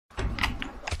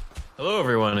Hello,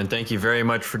 everyone, and thank you very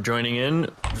much for joining in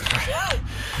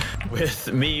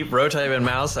with me, Rotype and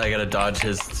Mouse. I gotta dodge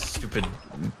his stupid.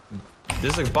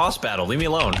 This is a boss battle. Leave me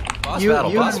alone. Boss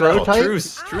battle. Boss battle.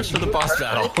 Truce for the boss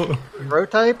battle.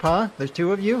 Rotype, huh? There's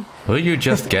two of you. Will you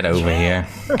just get over here?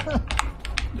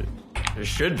 There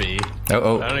should be.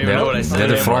 Oh, I don't even know what I said.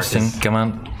 They're defrosting. Come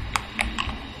on.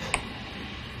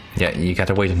 Yeah, you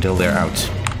gotta wait until they're out.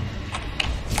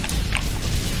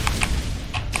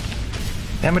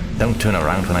 Damn it, don't turn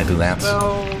around when I do that.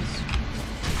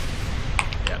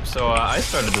 Yeah, so I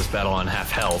started this battle on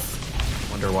half health.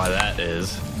 Wonder why that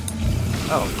is.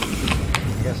 Oh.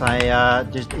 I guess I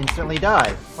just instantly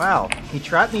died. Wow. He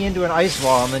trapped me into an ice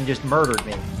wall and then just murdered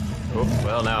me. Oh,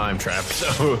 well, now I'm trapped,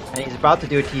 so... And he's about to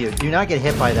do it to you. Do not get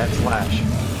hit by that slash.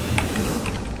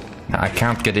 I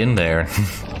can't get in there.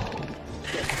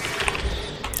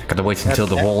 Gotta wait until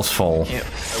the walls fall.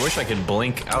 I wish I could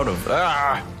blink out of...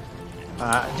 Ah!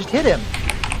 Just hit him.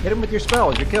 Hit him with your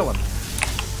spells. You kill him.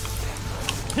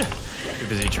 Too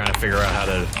busy trying to figure out how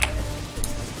to...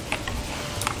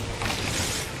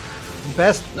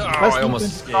 Best I almost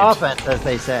escaped. Offense, as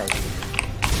they say.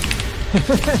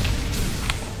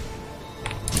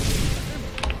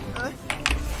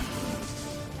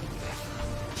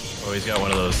 Oh, he's got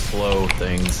one of those slow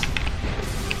things.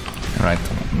 Right,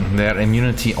 their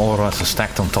immunity auras are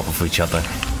stacked on top of each other.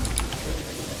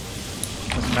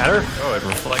 Doesn't matter. Oh, it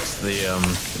reflects the,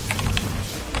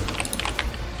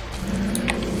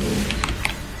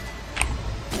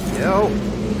 Yo.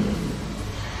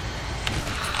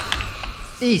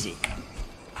 Easy.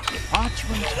 The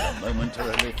parchments were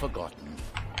momentarily forgotten.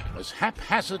 As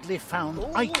haphazardly found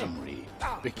itemry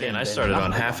became. Man, I started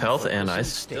on half health and I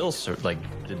still,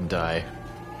 didn't die.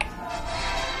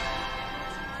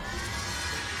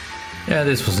 Yeah,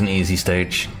 this was an easy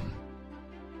stage.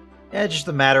 Yeah, just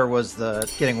the matter was the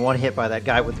getting one hit by that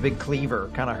guy with the big cleaver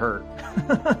kind of hurt.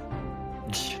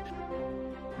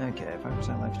 Okay,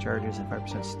 5% life charges and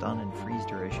 5% stun and freeze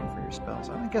duration for your spells.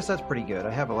 I guess that's pretty good.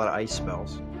 I have a lot of ice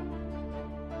spells.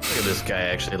 Look at this guy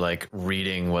actually,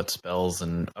 reading what spells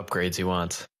and upgrades he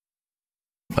wants.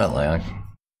 Well,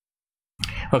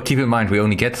 keep in mind we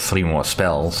only get 3 more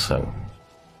spells, so...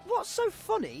 What's so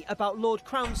funny about Lord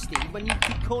Crownsteed when you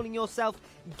keep calling yourself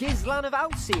Gizlan of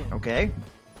Alcyon? Okay.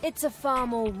 It's a far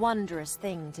more wondrous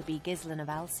thing to be Gizlan of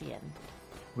Alcyon.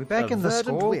 We back in the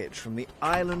verdant school? witch from the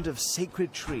island of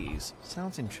sacred trees.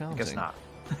 Sounds enchanting. I guess not.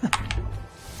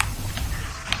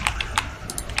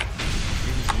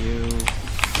 You.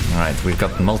 Alright, we've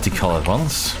got multicolored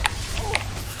ones.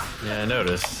 Yeah, I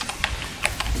noticed.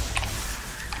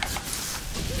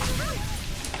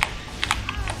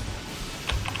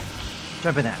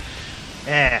 Jump in that.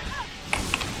 Yeah.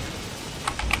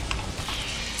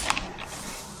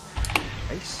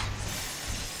 Nice.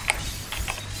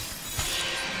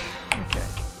 Okay.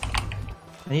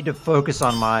 I need to focus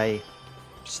on my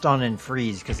stun and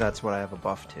freeze because that's what I have a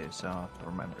buff to, so I'll have to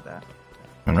remember that.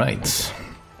 Alright.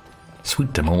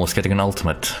 Sweet, I'm almost getting an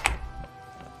ultimate.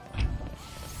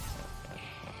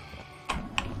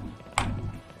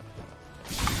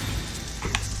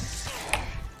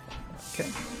 Okay.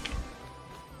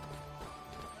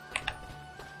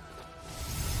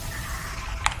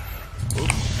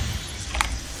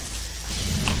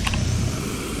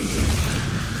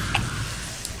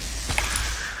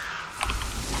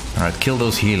 Alright, kill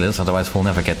those healers, otherwise we'll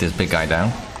never get this big guy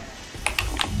down.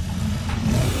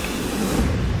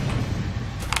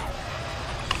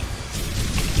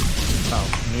 Oh,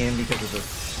 immune because of the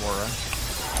flora.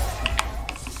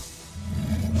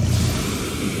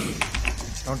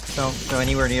 Don't go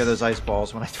anywhere near those ice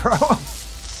balls when I throw them.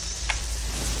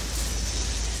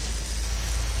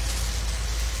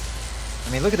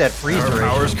 I mean, look at that freeze duration.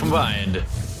 Powers combined.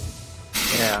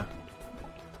 Yeah.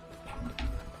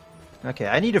 Okay,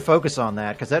 I need to focus on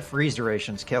that because that freeze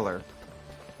duration's killer.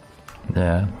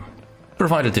 Yeah.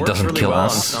 Provided it doesn't kill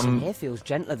us. Here feels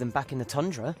gentler than back in the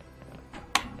tundra.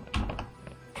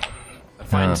 I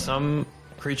find some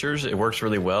creatures it works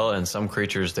really well, and some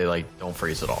creatures they don't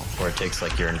freeze at all, or it takes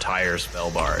your entire spell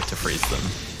bar to freeze them.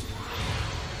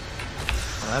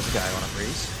 Well, that's a guy I want to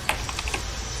freeze.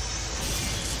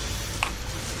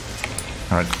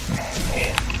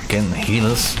 Alright. Again,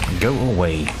 healers, go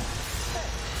away.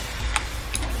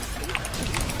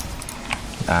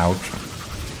 Out.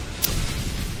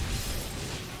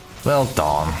 Well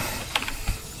done.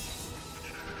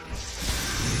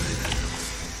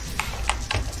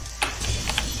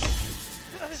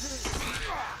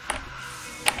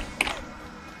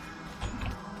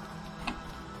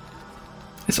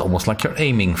 It's almost like you're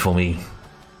aiming for me.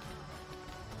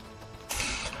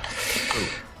 Ooh.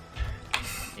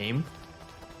 Aim?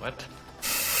 What?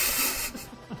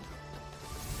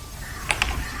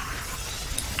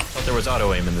 Thought there was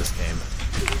auto aim in this game.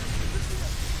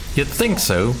 You'd think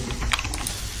so,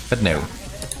 but no.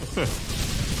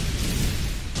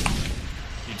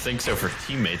 You'd think so for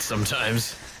teammates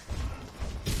sometimes.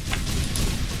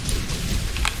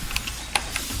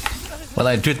 Well,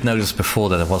 I did notice before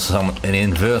that there was an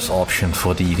inverse option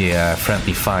for the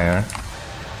friendly fire,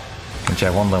 which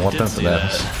I wonder what that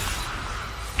is.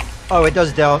 Oh, it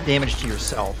does damage to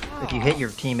yourself. If you hit your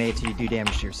teammates, you do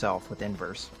damage to yourself with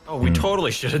inverse. Oh, we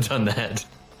totally should have done that.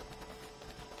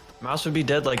 Mouse would be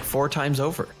dead like 4 times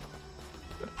over.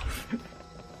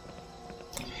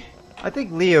 I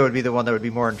think Leo would be the one that would be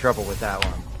more in trouble with that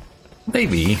one.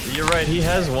 Maybe. You're right, he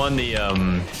has won the,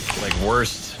 like,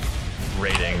 worst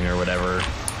rating or whatever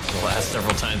the last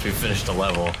several times we finished a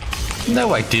level.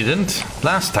 No, I didn't.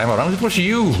 Last time around, it was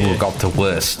you who got the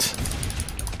worst.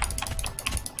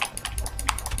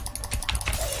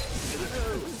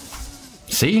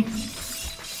 See?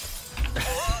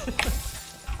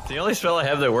 It's the only spell I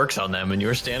have that works on them, and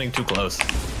you're standing too close.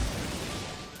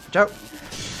 Joe.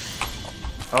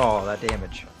 Oh, that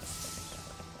damage.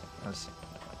 That was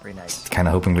pretty nice. Kind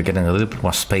of hoping we're getting a little bit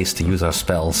more space to use our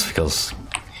spells, because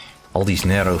all these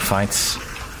narrow fights,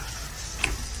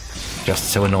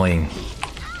 just so annoying.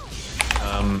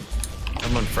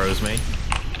 Someone froze me.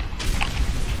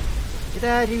 Did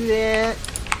I do that?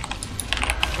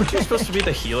 Aren't you supposed to be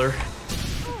the healer?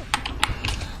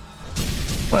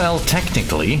 Well,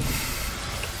 technically.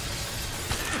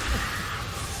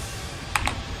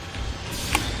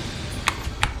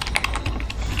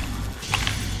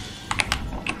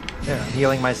 Yeah, I'm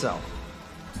healing myself.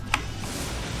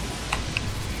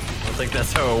 I don't think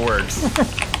that's how it works.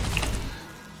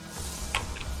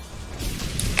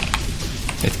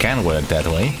 It can work that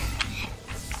way.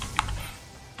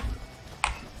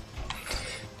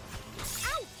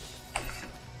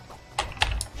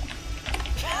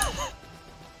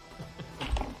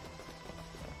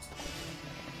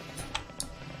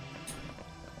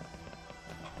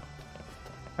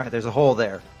 Alright, there's a hole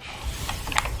there.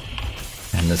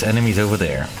 And there's enemies over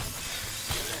there.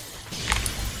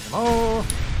 Come on!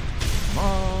 Come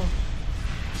on!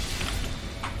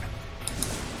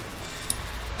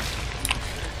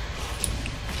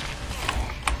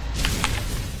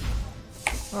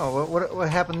 Oh, what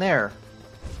happened there?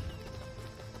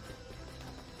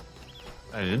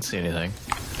 I didn't see anything.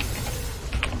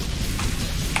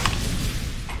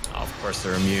 Oh, of course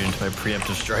they're immune to my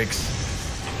preemptive strikes.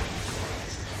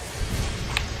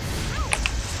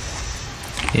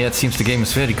 Yeah, it seems the game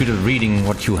is very good at reading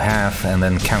what you have and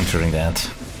then countering that.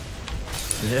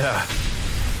 Yeah.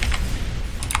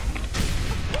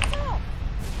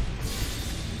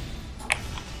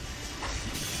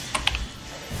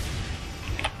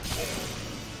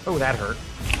 Oh, that hurt.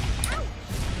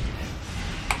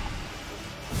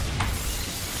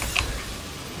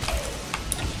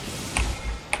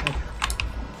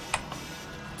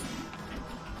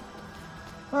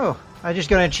 Oh, I just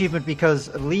got an achievement because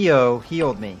Leo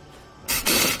healed me.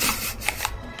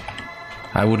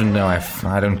 I wouldn't know.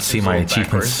 I don't see my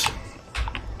achievements.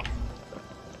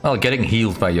 Well, getting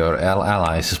healed by your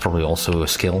allies is probably also a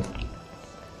skill.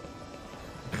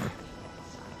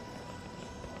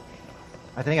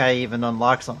 I think I even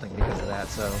unlocked something because of that,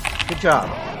 so good job.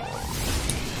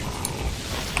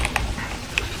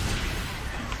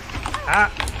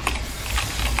 Ah!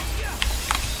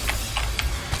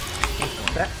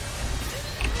 That.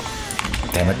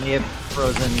 Damn it. I may have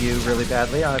frozen you really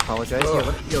badly. I apologize. Here,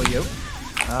 let me heal you.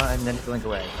 And then blink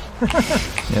away.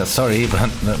 Yeah, sorry, but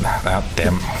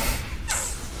damn. Alright,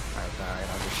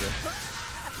 I'll get you.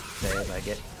 There, as I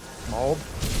get mauled.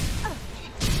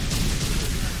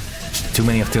 Too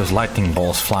many of those lightning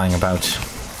balls flying about.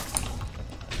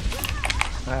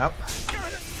 Yep.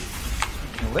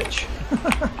 A lich.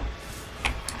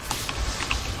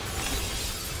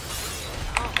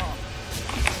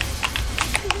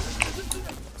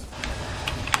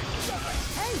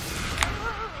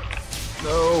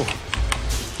 No.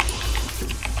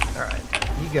 Alright,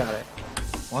 you got it.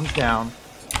 One's down.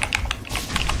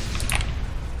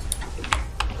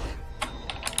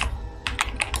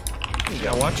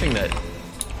 Yeah, watching that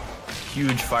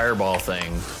huge fireball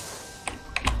thing,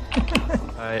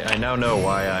 I now know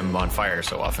why I'm on fire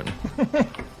so often.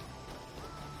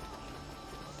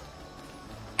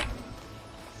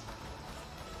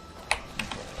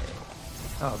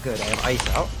 Oh, good. I have ice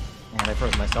out, and I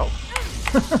froze myself.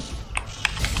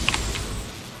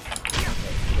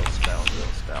 Heal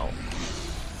spell.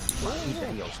 Eat the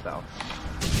heal spell.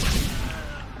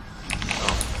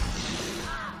 Oh.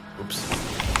 Oops.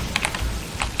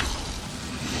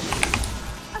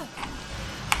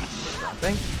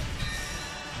 thing.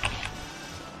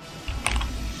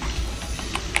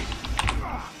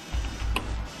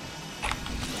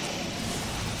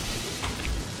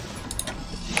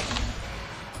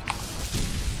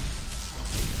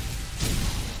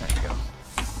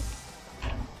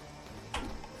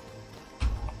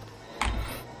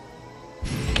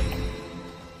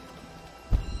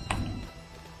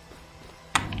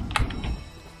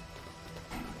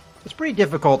 Pretty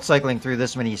difficult cycling through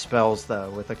this many spells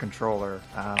though with a controller.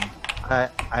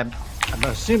 I'm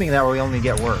assuming that will only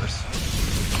get worse.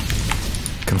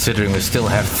 Considering we still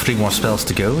have 3 more spells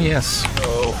to go, yes.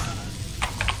 Oh.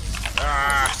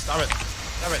 Ah, stop it.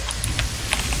 Stop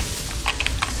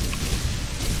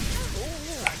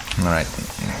it. Alright.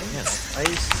 Yes,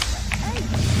 ice.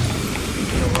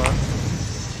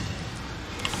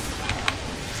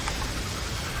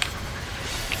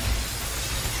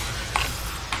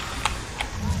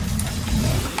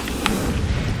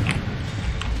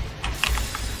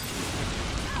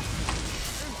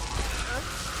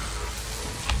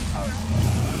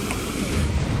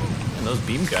 Those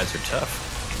beam guys are tough.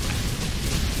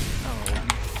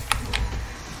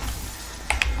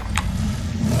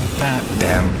 Ah,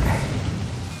 damn.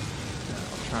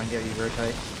 I'll try and get you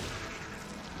Rotype.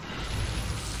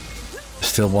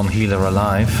 Still one healer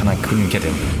alive, and I couldn't get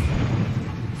him.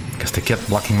 Because they kept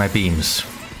blocking my beams.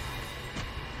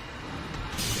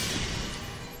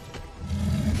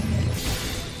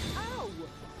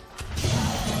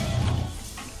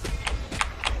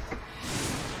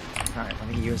 Alright, let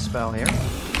me use a spell here.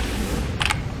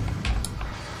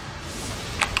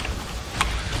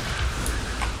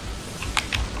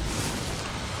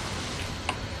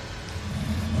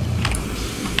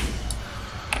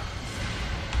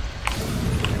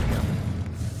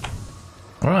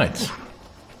 Alright.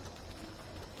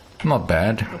 Not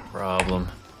bad. No problem.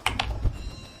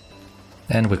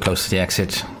 And we're close to the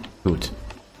exit. Good.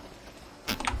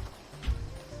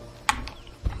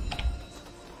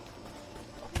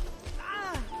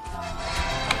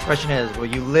 Question is, will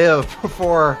you live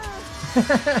before...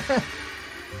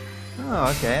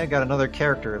 Oh, okay, I got another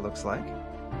character, it looks like.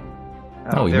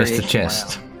 Oh, we missed the variation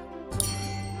chest. wow.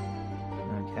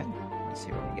 Okay, let's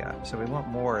see what we got. So we want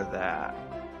more of that.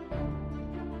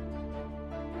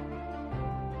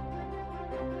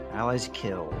 Allies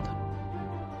killed.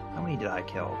 How many did I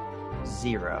kill?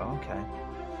 0, okay.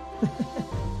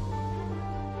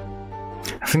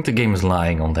 I think the game is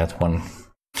lying on that one.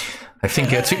 I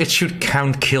think it should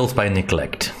count killed by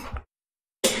neglect.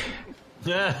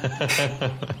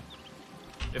 If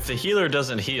the healer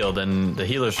doesn't heal, then the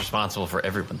healer's responsible for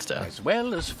everyone's death. As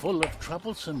well as full of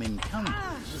troublesome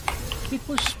encounters, it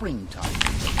was springtime.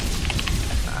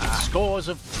 Scores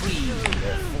of trees in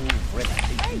their full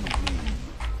breathtaking bloom.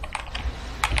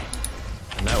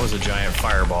 And that was a giant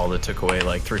fireball that took away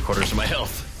like 3/4 of my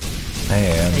health.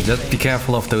 Hey, just be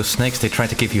careful of those snakes, they try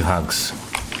to give you hugs.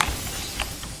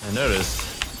 I noticed.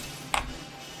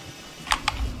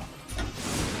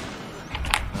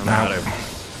 I don't know how to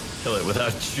kill it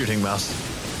without shooting mouse.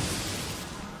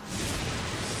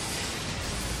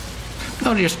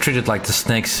 No, just treat it like the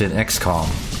snakes in XCOM.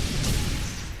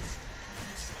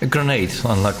 A grenade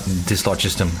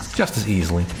dislodges them just as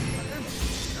easily.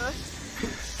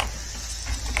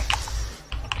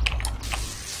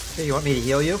 Hey, you want me to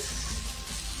heal you?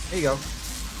 There you go.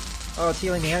 Oh, it's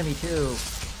healing the enemy too.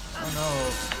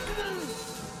 Oh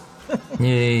no.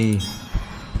 Yay.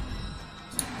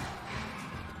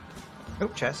 Oh,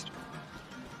 chest.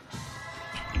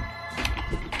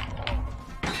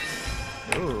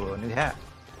 Ooh, a new hat. I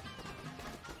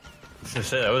was gonna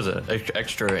say, that was an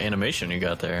extra animation you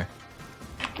got there.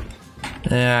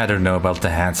 Yeah, I don't know about the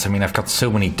hats. I mean, I've got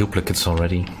so many duplicates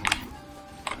already.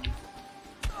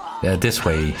 Yeah, this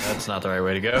way. That's not the right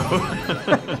way to go.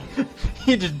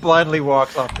 He just blindly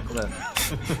walks off the cliff.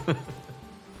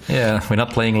 Yeah, we're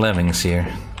not playing Lemmings here.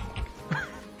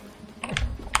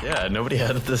 Yeah, nobody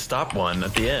had to stop one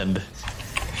at the end.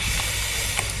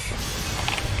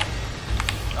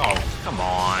 Oh, come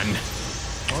on.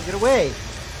 Well, get away.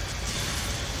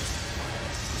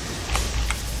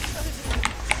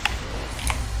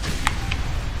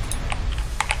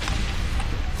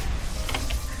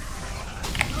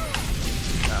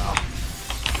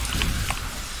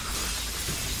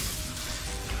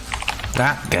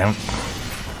 Ah, damn.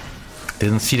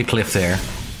 Didn't see the cliff there.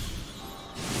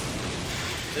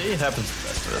 See, it happens to the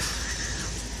best of us.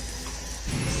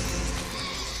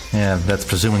 Yeah, that's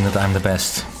presuming that I'm the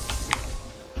best.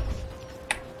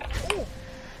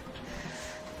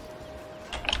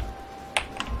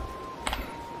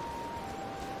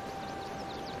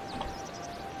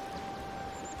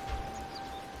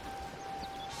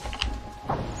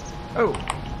 Oh.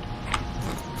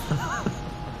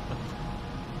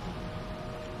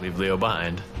 Leave Leo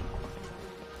behind.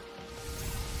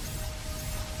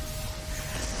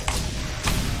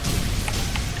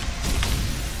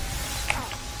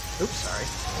 Oops, sorry.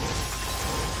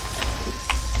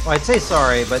 Well, I'd say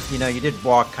sorry, but you know, you did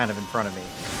walk kind of in front of me.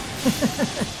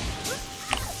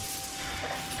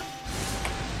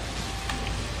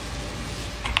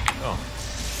 Oh,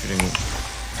 shooting.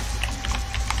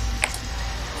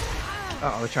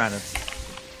 Oh, we're trying to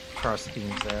cross the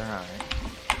beams there. All right.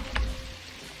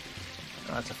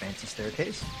 Oh, that's a fancy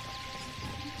staircase.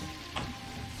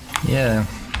 Yeah.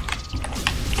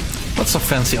 Lots of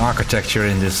fancy architecture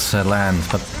in this land,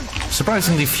 but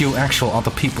surprisingly few actual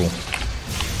other people.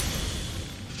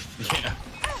 Yeah.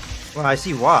 Well, I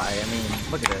see why. I mean,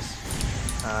 look at this.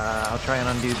 I'll try and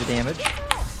undo the damage.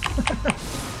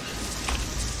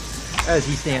 As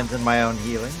he stands in my own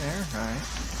healing there. Alright.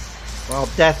 Well,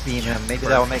 death beam him. Maybe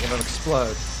that will make him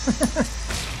explode.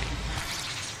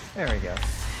 There we go.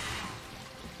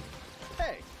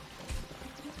 Hey.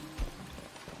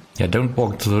 Yeah, don't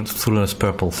walk through those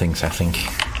purple things, I think.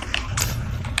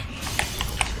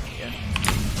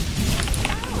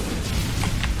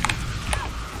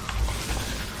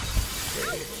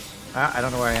 I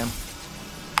don't know where I am.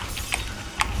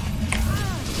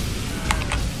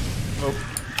 Oh.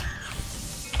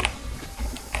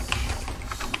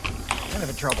 Kind of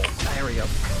in trouble. There we go.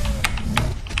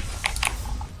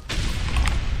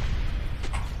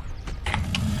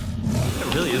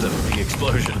 It really is a big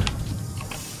explosion.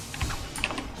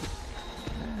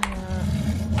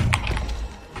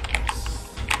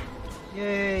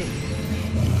 Yay.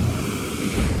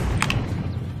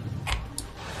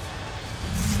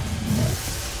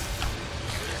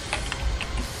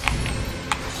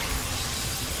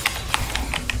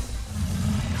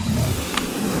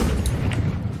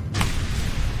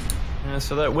 Yeah,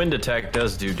 so that wind attack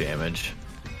does do damage.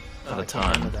 Not a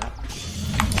ton.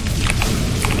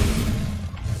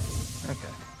 Okay.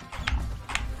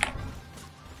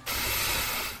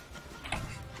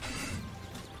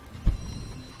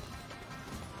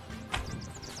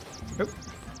 Oop.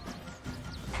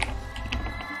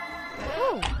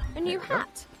 Oh, a new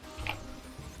hat.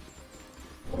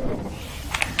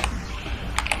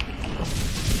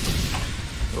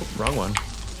 Oh, wrong one.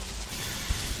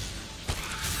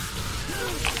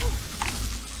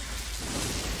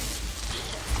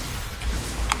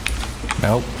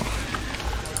 Nope.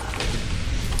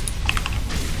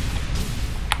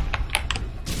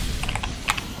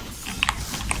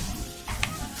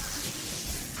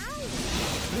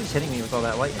 Who's hitting me with all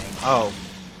that lightning? Oh,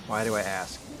 why do I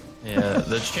ask? Yeah,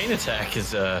 the chain attack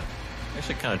is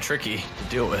actually kind of tricky to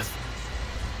deal with.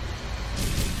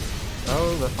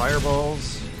 Oh, the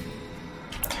fireballs.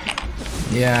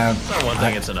 Yeah. It's not one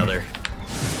thing, it's another.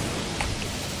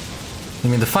 I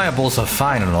mean, the fireballs are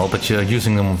fine and all, but you're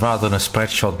using them rather in a spread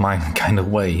shot mine kind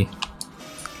of way.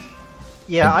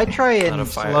 Yeah, I try Not and a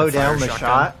fire- slow down fire the shotgun?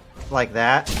 shot like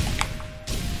that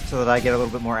so that I get a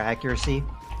little bit more accuracy.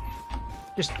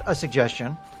 Just a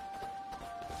suggestion.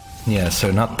 Yeah,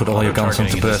 so not put all your guns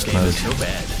Targeting into in this burst game mode. is so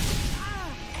bad.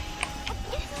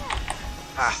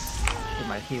 Did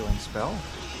my healing spell.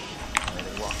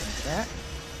 Really walk into that.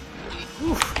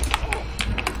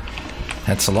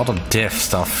 That's a lot of death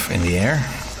stuff in the air.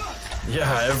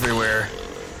 Yeah, everywhere.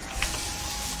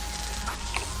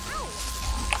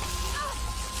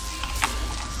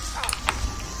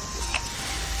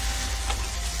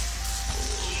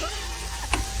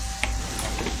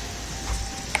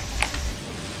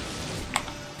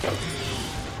 There we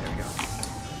go.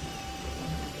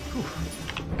 Whew.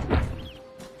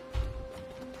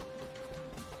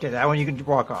 Okay, that one you can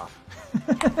walk off.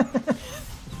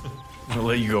 I'll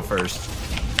let you go first.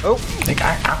 Oh, Like,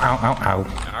 ow, ow, ow, ow.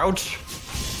 Ouch!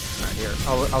 right here.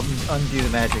 I'll undo the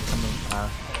magic.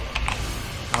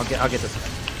 I'll get this.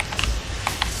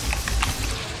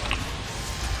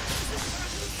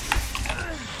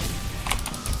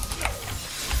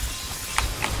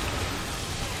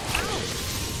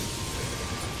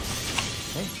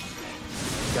 Okay.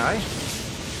 Guy.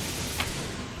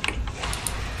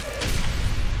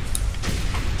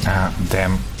 Ah,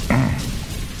 damn.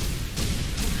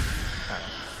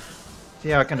 See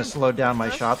how I kind of slowed down my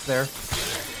shots there?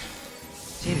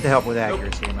 Seems to help with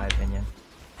accuracy, in my opinion.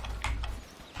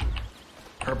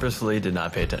 Purposely did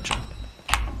not pay attention.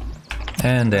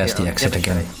 And there's the Yeah, exit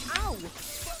again. Ow!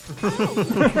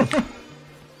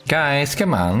 Guys,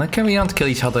 come on. Can we not kill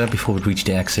each other before we reach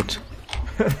the exit?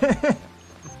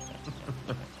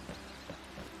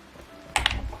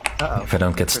 Uh-oh. If I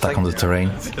don't get stuck on the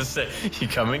terrain. You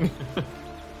coming?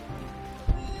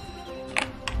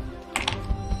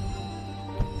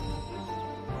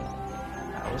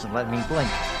 Doesn't let me blink.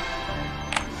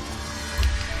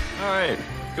 Alright,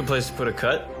 good place to put a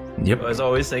cut. Yep. As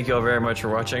always, thank you all very much for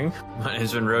watching. My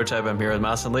name's been Rotype, I'm here with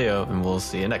Mouse and Leo, and we'll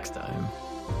see you next time.